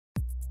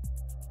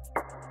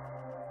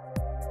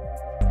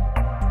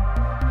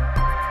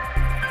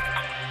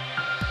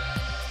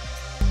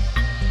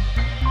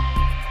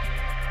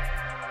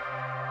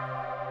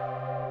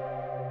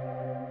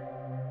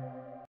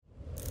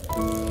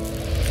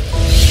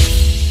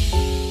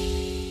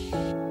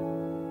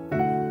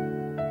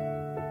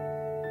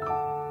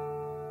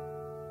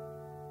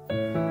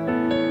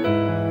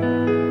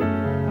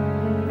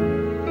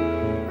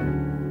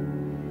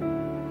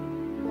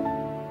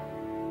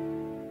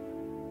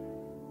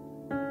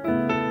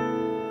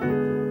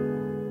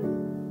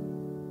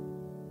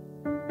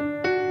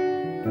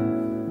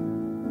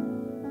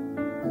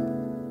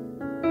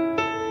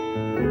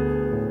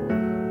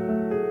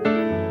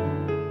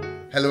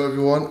Hello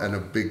everyone, and a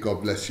big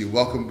God bless you.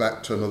 Welcome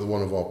back to another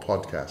one of our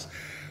podcasts.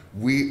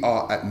 We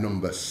are at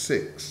number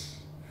 6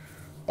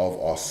 of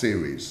our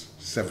series,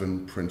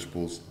 7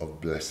 Principles of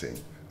Blessing.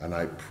 And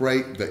I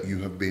pray that you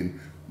have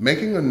been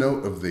making a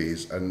note of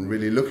these and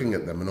really looking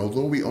at them. And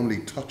although we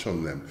only touch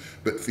on them,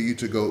 but for you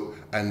to go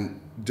and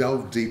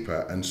delve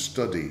deeper and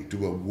study,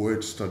 do a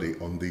word study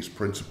on these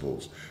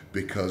principles,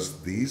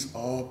 because these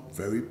are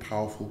very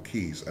powerful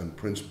keys and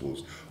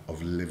principles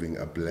of living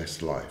a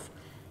blessed life.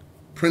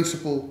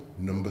 Principle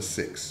number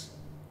 6,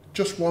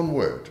 just one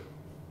word: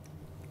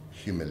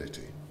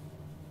 humility.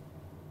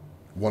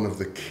 One of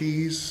the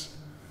keys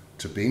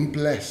to being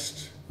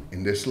blessed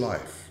in this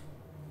life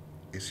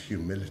is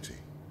humility.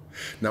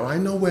 Now, I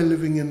know we're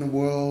living in a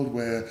world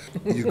where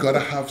you got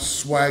to have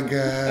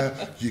swagger,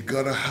 you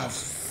got to have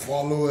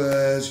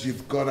followers,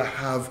 you've got to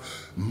have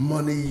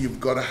money,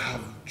 you've got to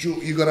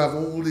have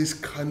all these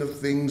kind of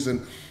things,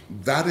 and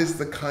that is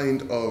the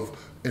kind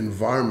of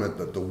environment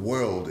that the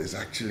world is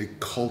actually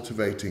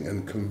cultivating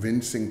and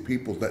convincing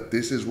people that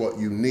this is what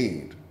you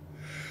need.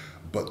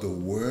 But the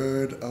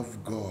Word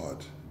of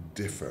God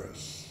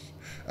differs,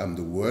 and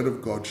the Word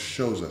of God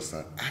shows us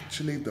that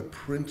actually the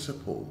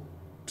principle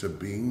to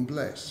being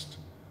blessed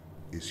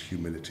is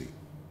humility.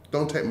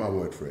 Don't take my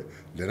word for it.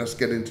 Let us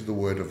get into the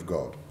Word of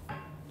God.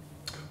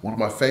 One of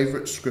my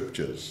favorite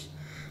scriptures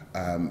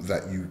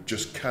that you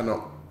just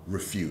cannot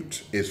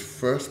refute is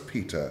 1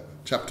 Peter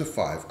chapter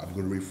 5. I'm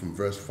going to read from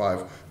verse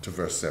 5 to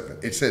verse 7.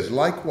 It says,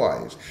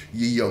 "Likewise,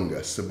 ye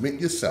younger, submit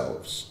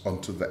yourselves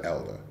unto the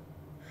elder.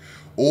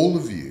 All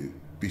of you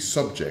be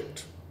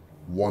subject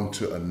one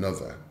to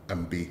another,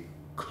 and be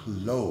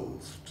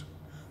clothed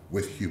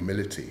with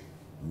humility."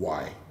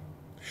 Why?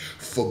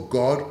 "For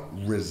God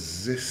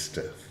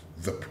resisteth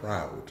the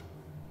proud,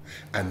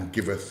 and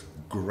giveth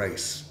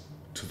grace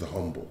to the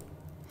humble.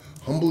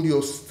 Humble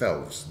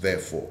yourselves,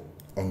 therefore,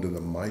 under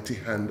the mighty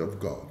hand of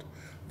God,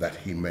 that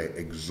he may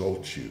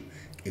exalt you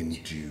in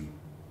due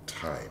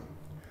time."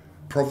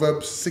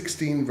 Proverbs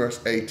 16 verse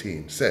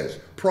 18 says,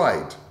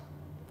 "Pride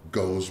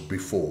goes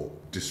before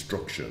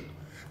destruction,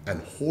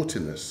 and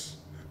haughtiness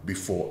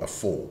before a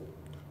fall."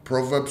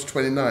 Proverbs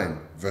 29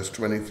 verse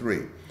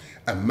 23,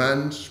 "A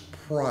man's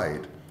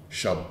pride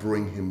shall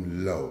bring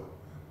him low,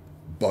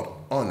 but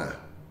honor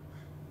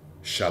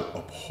shall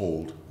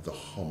uphold the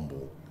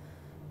humble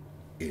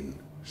in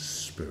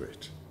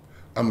spirit."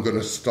 I'm going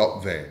to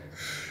stop there.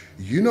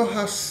 You know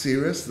how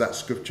serious that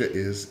scripture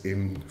is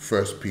in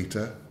 1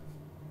 Peter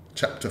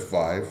chapter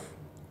 5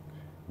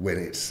 when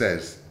it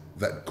says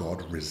that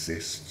God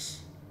resists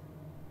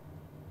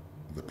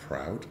the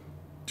proud?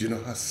 Do you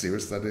know how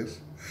serious that is?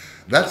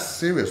 That's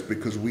serious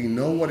because we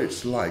know what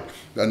it's like.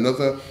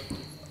 Another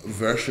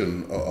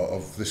version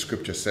of the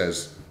scripture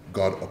says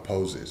God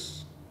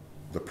opposes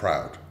the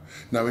proud.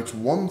 Now, it's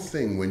one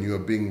thing when you are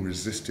being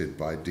resisted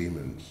by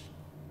demons.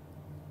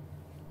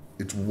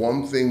 It's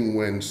one thing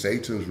when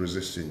Satan's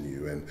resisting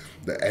you and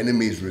the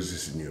enemy's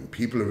resisting you and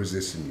people are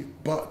resisting you.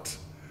 But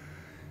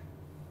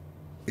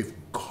if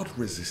God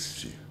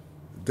resists you,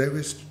 there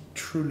is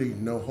truly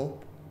no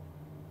hope.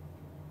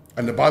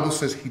 And the Bible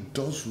says he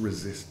does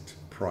resist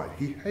pride.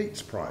 He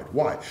hates pride.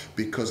 Why?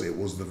 Because it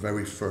was the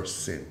very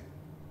first sin.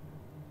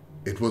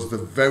 It was the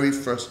very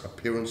first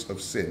appearance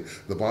of sin.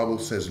 The Bible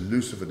says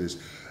Lucifer, this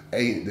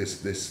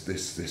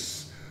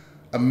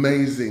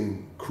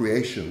amazing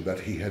creation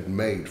that he had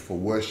made for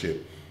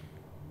worship,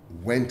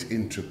 went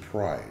into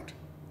pride,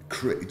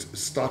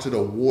 started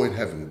a war in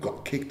heaven,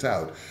 got kicked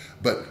out.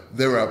 But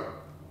there are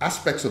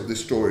aspects of this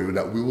story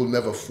that we will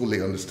never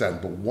fully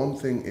understand. But one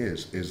thing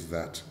is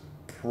that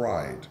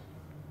pride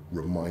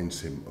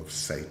reminds him of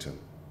Satan.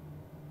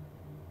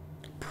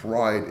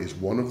 Pride is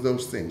one of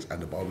those things,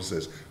 and the Bible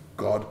says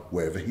God,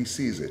 wherever he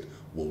sees it,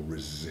 will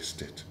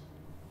resist it.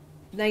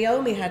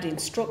 Naomi had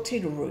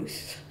instructed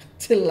Ruth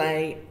to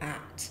lay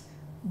at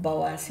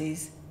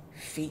Boaz's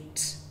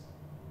feet.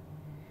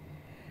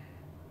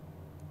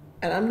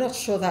 And I'm not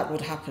sure that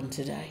would happen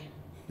today.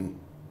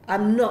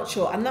 I'm not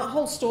sure. And that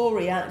whole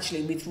story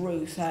actually with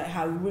Ruth,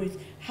 how Ruth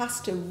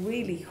has to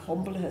really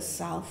humble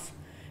herself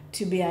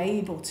to be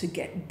able to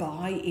get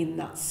by in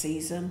that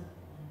season.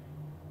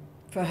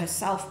 For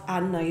herself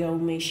and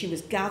Naomi, she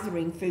was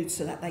gathering food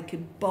so that they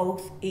could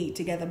both eat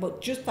together. But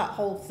just that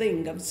whole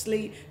thing of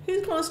sleep,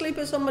 who's going to sleep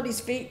at somebody's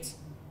feet?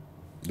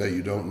 That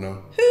you don't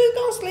know. Who's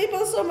going to sleep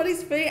at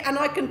somebody's feet? And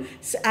I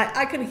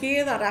can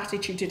hear that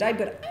attitude today.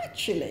 But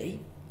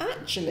actually,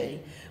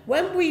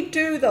 when we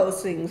do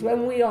those things,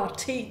 when we are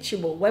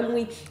teachable, when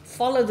we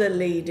follow the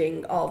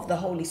leading of the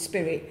Holy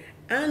Spirit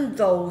and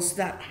those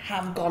that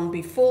have gone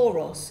before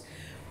us,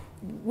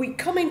 we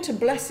come into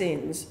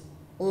blessings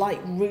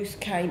like Ruth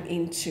came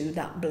into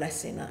that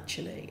blessing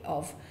actually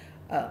of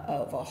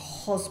a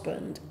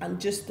husband, and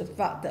just the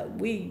fact that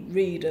we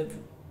read of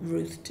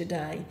Ruth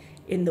today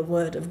in the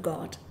Word of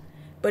God.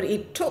 But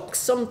it took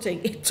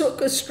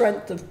a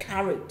strength of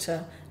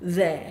character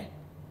there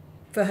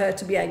for her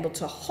to be able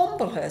to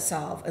humble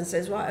herself and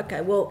says, right,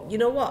 okay, well, you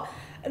know what?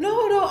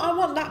 No, I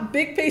want that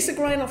big piece of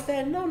grain off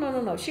there.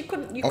 No. She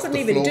couldn't. You Off couldn't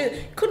the even floor?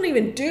 couldn't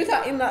even do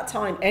that in that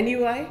time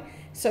anyway.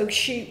 So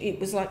it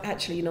was like,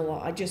 actually, you know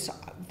what?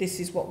 This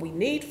is what we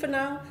need for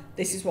now.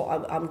 This is what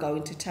I'm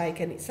going to take.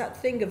 And it's that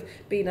thing of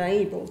being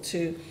able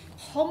to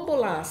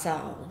humble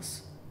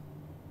ourselves.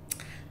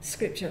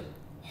 Scripture,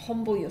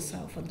 humble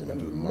yourself under the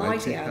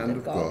mighty hand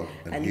of God,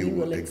 and He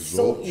will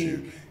exalt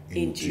you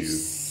in due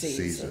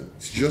season.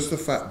 It's just the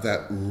fact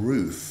that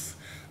Ruth,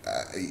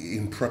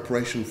 in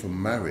preparation for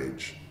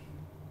marriage,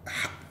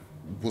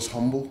 was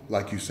humble,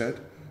 like you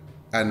said,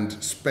 and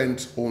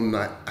spent all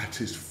night at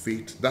his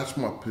feet. That's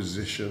my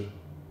position.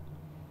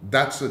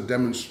 That's a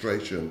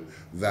demonstration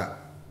that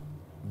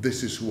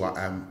this is who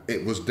I am.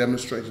 It was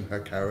demonstrating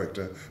her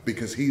character,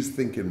 because he's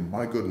thinking,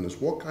 my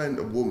goodness, what kind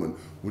of woman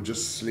would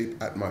just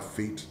sleep at my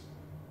feet?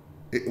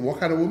 What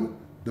kind of woman?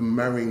 The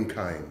marrying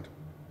kind.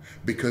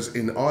 Because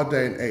in our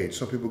day and age,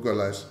 some people go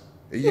like,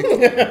 me,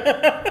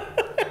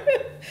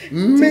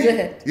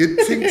 you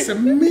think it's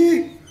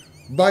me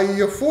by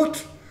your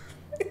foot,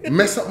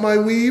 mess up my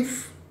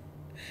weave,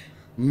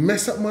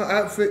 mess up my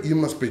outfit. You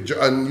must be,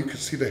 and you can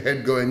see the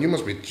head going, you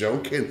must be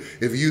joking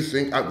if you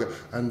think I'm going.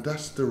 And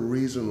that's the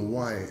reason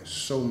why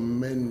so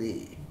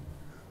many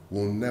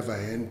will never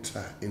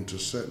enter into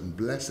certain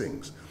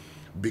blessings,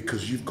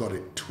 because you've got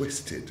it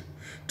twisted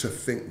to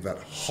think that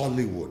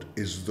Hollywood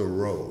is the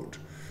road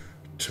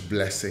to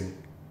blessing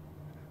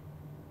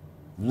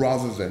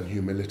rather than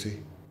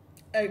humility.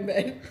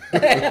 Amen.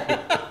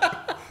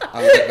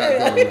 I'll let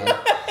that go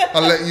now.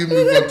 I'll let you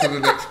move on to the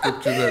next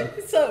scripture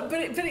then. So, but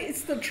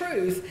it's the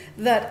truth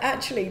that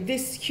actually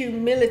this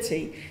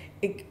humility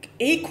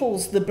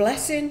equals the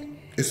blessing.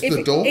 It's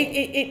the door.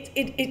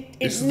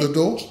 It's the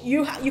door.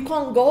 You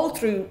can't go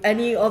through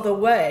any other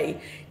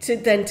way to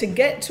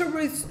get to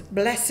Ruth's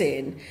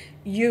blessing.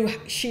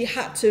 She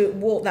had to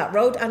walk that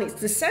road, and it's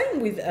the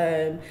same with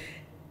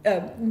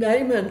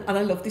Naaman. And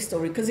I love this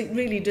story because it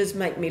really does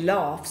make me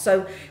laugh.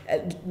 So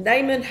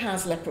Naaman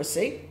has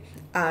leprosy,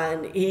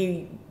 and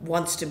he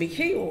wants to be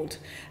healed,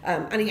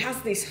 and he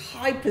has this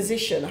high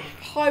position, a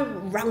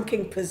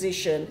high-ranking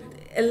position.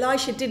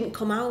 Elisha didn't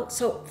come out,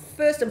 so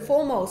first and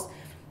foremost,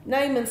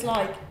 Naaman's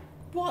like,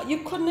 what,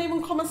 you couldn't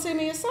even come and see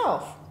me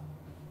yourself?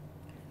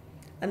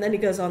 And then he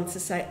goes on to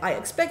say, I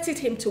expected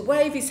him to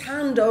wave his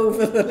hand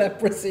over the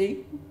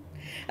leprosy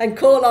and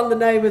call on the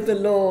name of the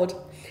Lord,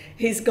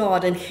 his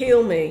God, and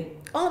heal me.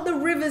 Aren't the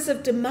rivers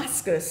of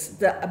Damascus,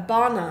 the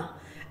Abana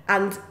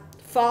and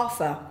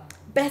Pharpar,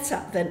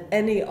 better than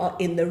any of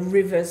the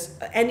rivers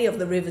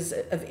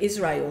of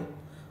Israel?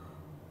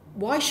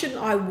 Why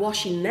shouldn't I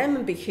wash in them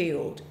and be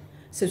healed?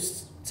 So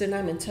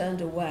Naaman turned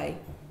away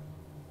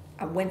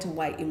and went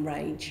away in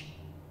rage.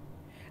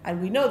 And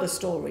we know the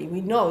story.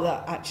 We know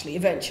that actually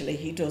eventually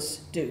he does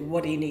do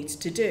what he needs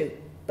to do.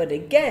 But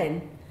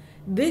again,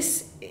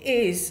 this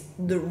is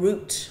the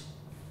route.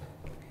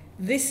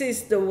 This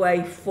is the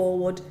way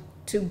forward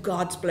to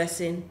God's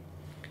blessing.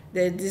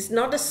 There's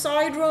not a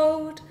side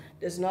road.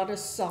 There's not a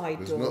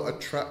side door. There's not a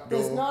trap door.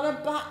 There's not a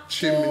back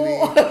chimney.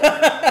 door.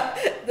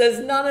 There's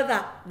none of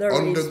that. There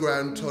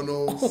Underground is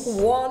tunnels.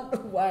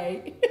 one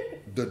way.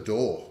 The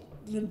door.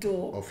 The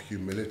door of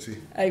humility.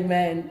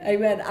 Amen.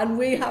 And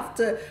we have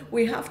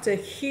to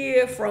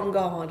hear from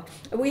God,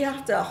 and we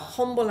have to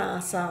humble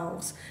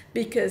ourselves,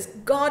 because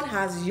God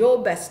has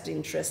your best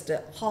interest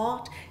at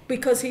heart,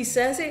 because he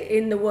says it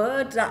in the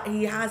word that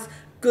he has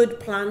good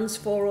plans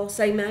for us.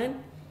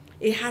 Amen.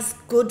 He has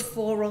good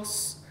for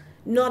us,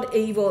 not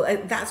evil.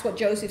 That's what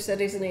Joseph said,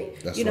 isn't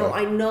it? That's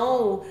right. I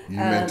know you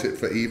meant it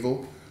for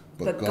evil,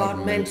 but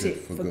God meant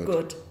it for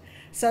good.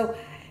 So,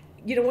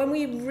 when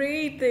we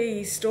read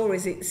these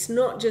stories, it's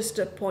not just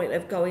a point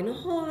of going,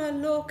 oh,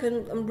 look,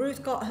 and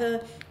Ruth got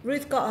her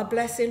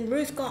blessing,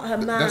 Ruth got her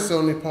man. That's the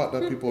only part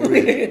that people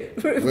read.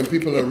 When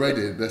people are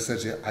ready, they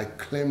say, I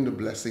claim the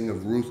blessing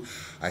of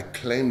Ruth, I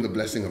claim the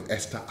blessing of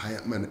Esther, I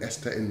am an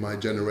Esther in my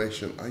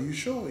generation. Are you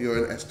sure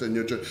you're an Esther in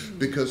your generation?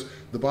 Because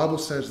the Bible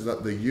says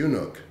that the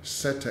eunuch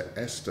said to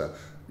Esther,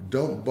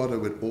 don't bother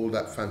with all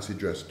that fancy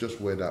dress, just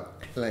wear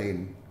that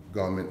plain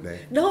garment there.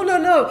 No.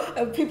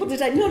 People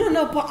today,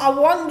 no, but I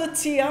want the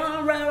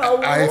tiara.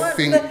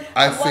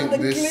 I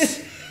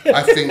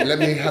think let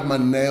me have my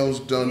nails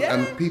done. Yeah.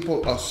 And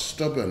people are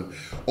stubborn.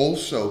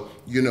 Also,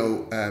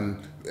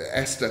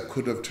 Esther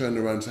could have turned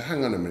around and said,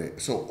 hang on a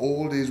minute. So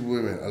all these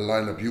women are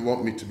lined up. You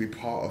want me to be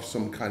part of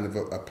some kind of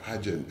a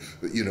pageant,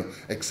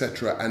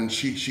 etc. And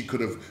she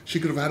could have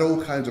had all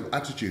kinds of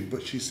attitude,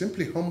 but she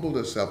simply humbled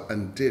herself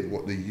and did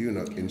what the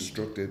eunuch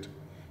instructed.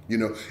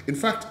 In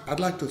fact,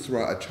 I'd like to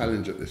throw out a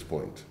challenge at this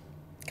point.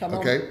 Come on.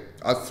 Okay?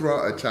 I'll throw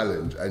out a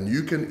challenge, and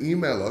you can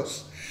email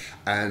us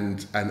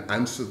and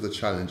answer the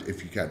challenge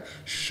if you can.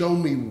 Show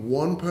me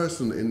one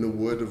person in the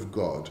Word of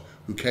God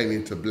who came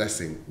into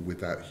blessing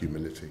without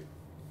humility.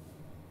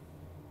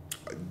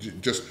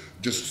 Just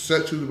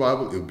search through the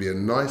Bible. It'll be a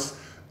nice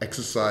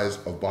exercise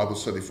of Bible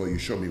study for you.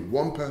 Show me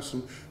one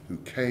person who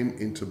came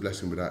into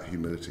blessing without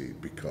humility,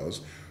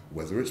 because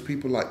whether it's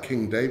people like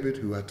King David,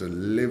 who had to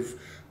live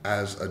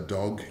as a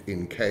dog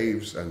in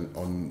caves and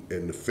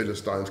in the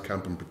Philistines'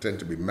 camp and pretend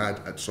to be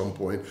mad at some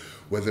point,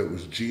 whether it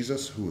was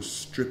Jesus, who was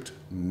stripped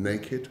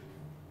naked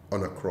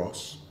on a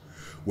cross,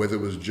 whether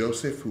it was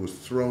Joseph, who was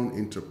thrown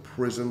into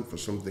prison for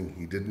something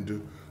he didn't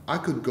do. I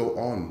could go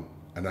on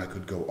and I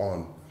could go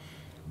on,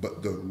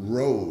 but the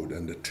road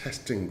and the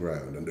testing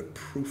ground and the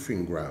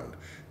proofing ground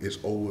is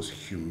always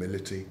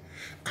humility.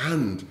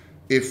 And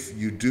if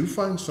you do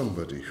find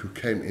somebody who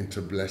came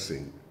into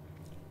blessing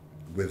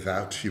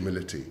without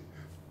humility,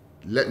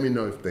 let me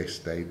know if they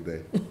stayed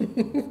there.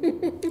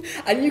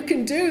 And you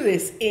can do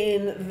this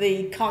in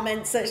the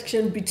comment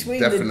section between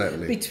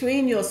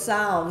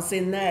yourselves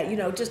in there. You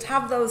know, just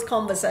have those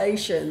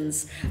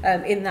conversations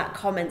in that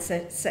comment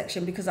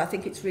section, because I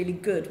think it's really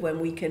good when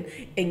we can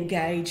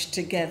engage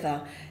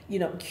together. You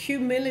know,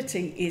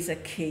 humility is a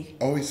key.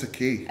 Oh, it's a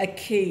key.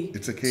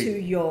 It's a key to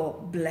your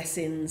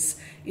blessings.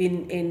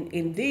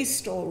 In these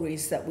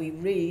stories that we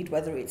read,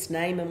 whether it's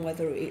Naaman,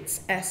 whether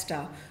it's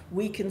Esther,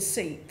 we can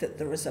see that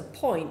there is a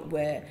point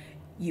where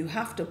you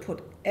have to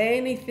put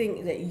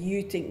anything that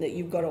you think that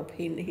you've got up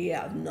in here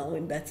of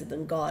knowing better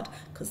than God,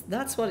 because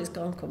that's what it's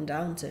going to come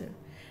down to.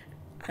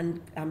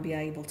 And be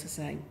able to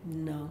say,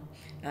 no,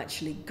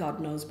 actually God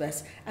knows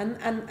best. And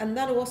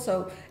that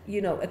also,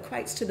 you know,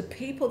 equates to the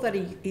people that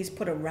he's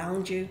put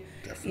around you.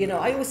 Definitely. You know,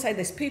 I always say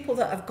there's people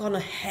that have gone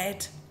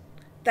ahead.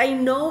 They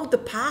know the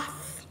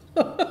path.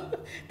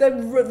 They've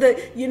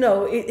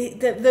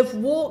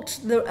walked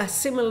a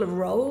similar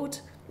road.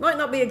 Might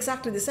not be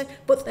exactly the same,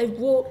 but they've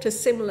walked a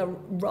similar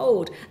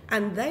road,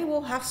 and they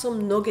will have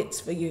some nuggets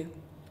for you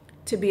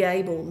to be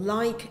able,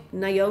 like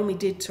Naomi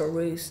did to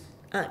Ruth,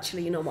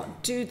 actually, you know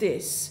what, do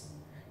this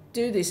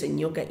and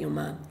you'll get your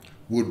man.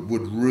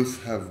 Would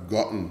Ruth have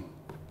gotten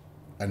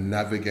and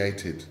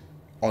navigated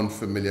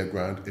unfamiliar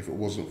ground if it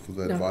wasn't for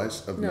the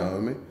advice of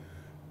Naomi?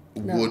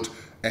 No. Would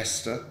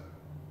Esther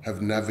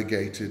have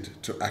navigated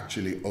to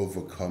actually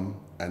overcome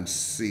and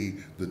see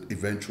the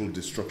eventual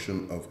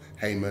destruction of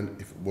Haman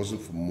if it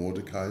wasn't for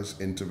Mordecai's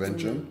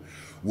intervention?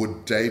 Mm-hmm.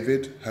 Would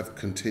David have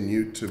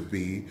continued to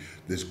be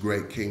this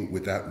great king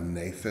without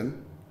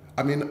Nathan?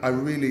 I mean, I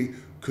really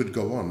could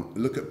go on.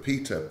 Look at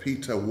Peter.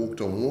 Peter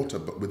walked on water,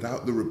 but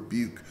without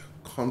the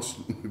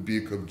constant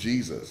rebuke of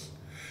Jesus.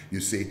 You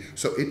see,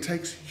 so it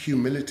takes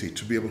humility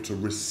to be able to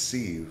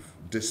receive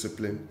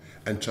discipline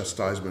and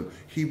chastisement.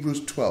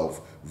 Hebrews 12,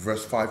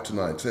 verse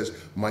 5-9 says,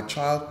 "My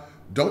child,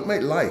 don't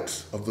make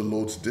light of the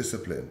Lord's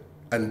discipline,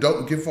 and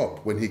don't give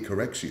up when he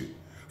corrects you.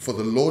 For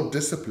the Lord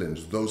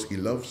disciplines those he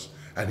loves,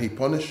 and he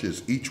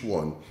punishes each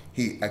one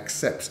he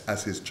accepts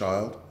as his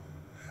child.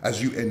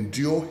 As you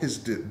endure this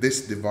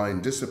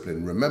divine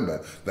discipline,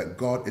 remember that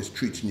God is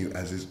treating you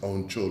as his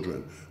own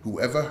children.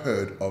 Whoever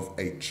heard of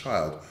a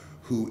child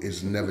who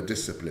is never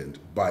disciplined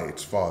by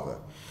its father?"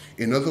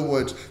 In other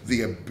words,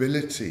 the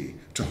ability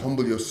to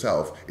humble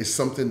yourself is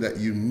something that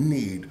you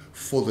need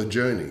for the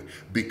journey,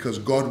 because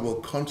God will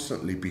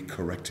constantly be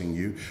correcting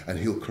you, and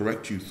he'll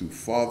correct you through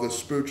fathers,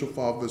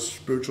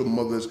 spiritual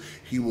mothers.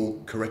 He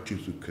will correct you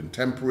through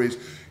contemporaries.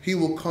 He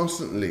will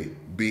constantly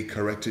be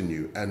correcting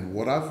you. And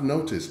what I've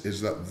noticed is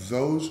that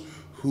those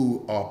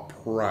who are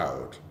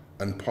proud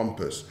and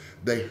pompous,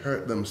 they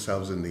hurt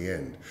themselves in the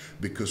end,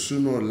 because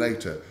sooner or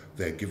later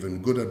they're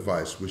given good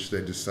advice which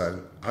they decide,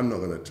 I'm not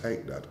going to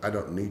take that. I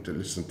don't need to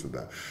listen to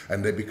that.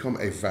 And they become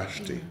a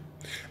Vashti. Yeah.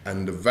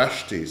 And the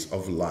Vashtis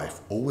of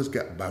life always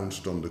get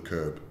bounced on the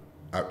curb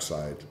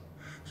outside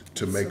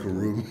to make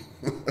room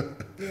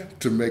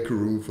to make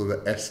room for the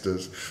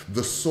Esthers,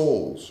 the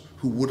Sauls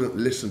who wouldn't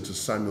listen to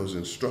Samuel's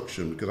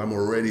instruction, because I'm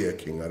already a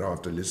king, I don't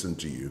have to listen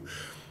to you.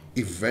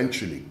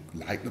 Eventually,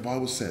 like the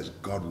Bible says,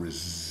 God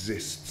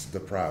resists the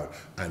proud,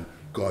 and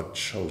God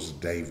chose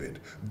David.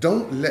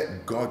 Don't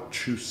let God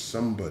choose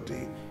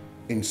somebody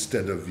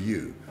instead of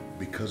you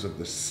because of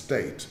the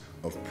state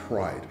of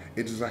pride.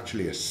 It is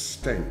actually a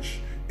stench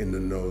in the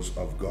nose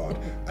of God.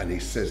 And he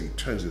says he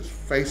turns his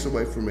face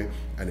away from it,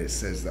 and it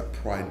says that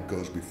pride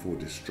goes before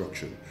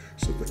destruction.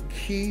 So the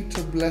key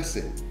to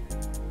blessing,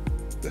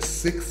 the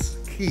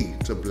sixth key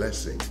to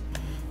blessing,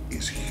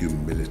 is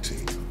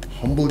humility.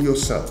 Humble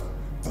yourself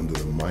under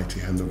the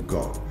mighty hand of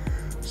God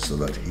so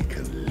that he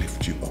can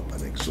lift you up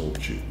and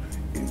exalt you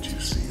in due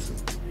season.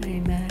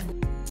 Amen.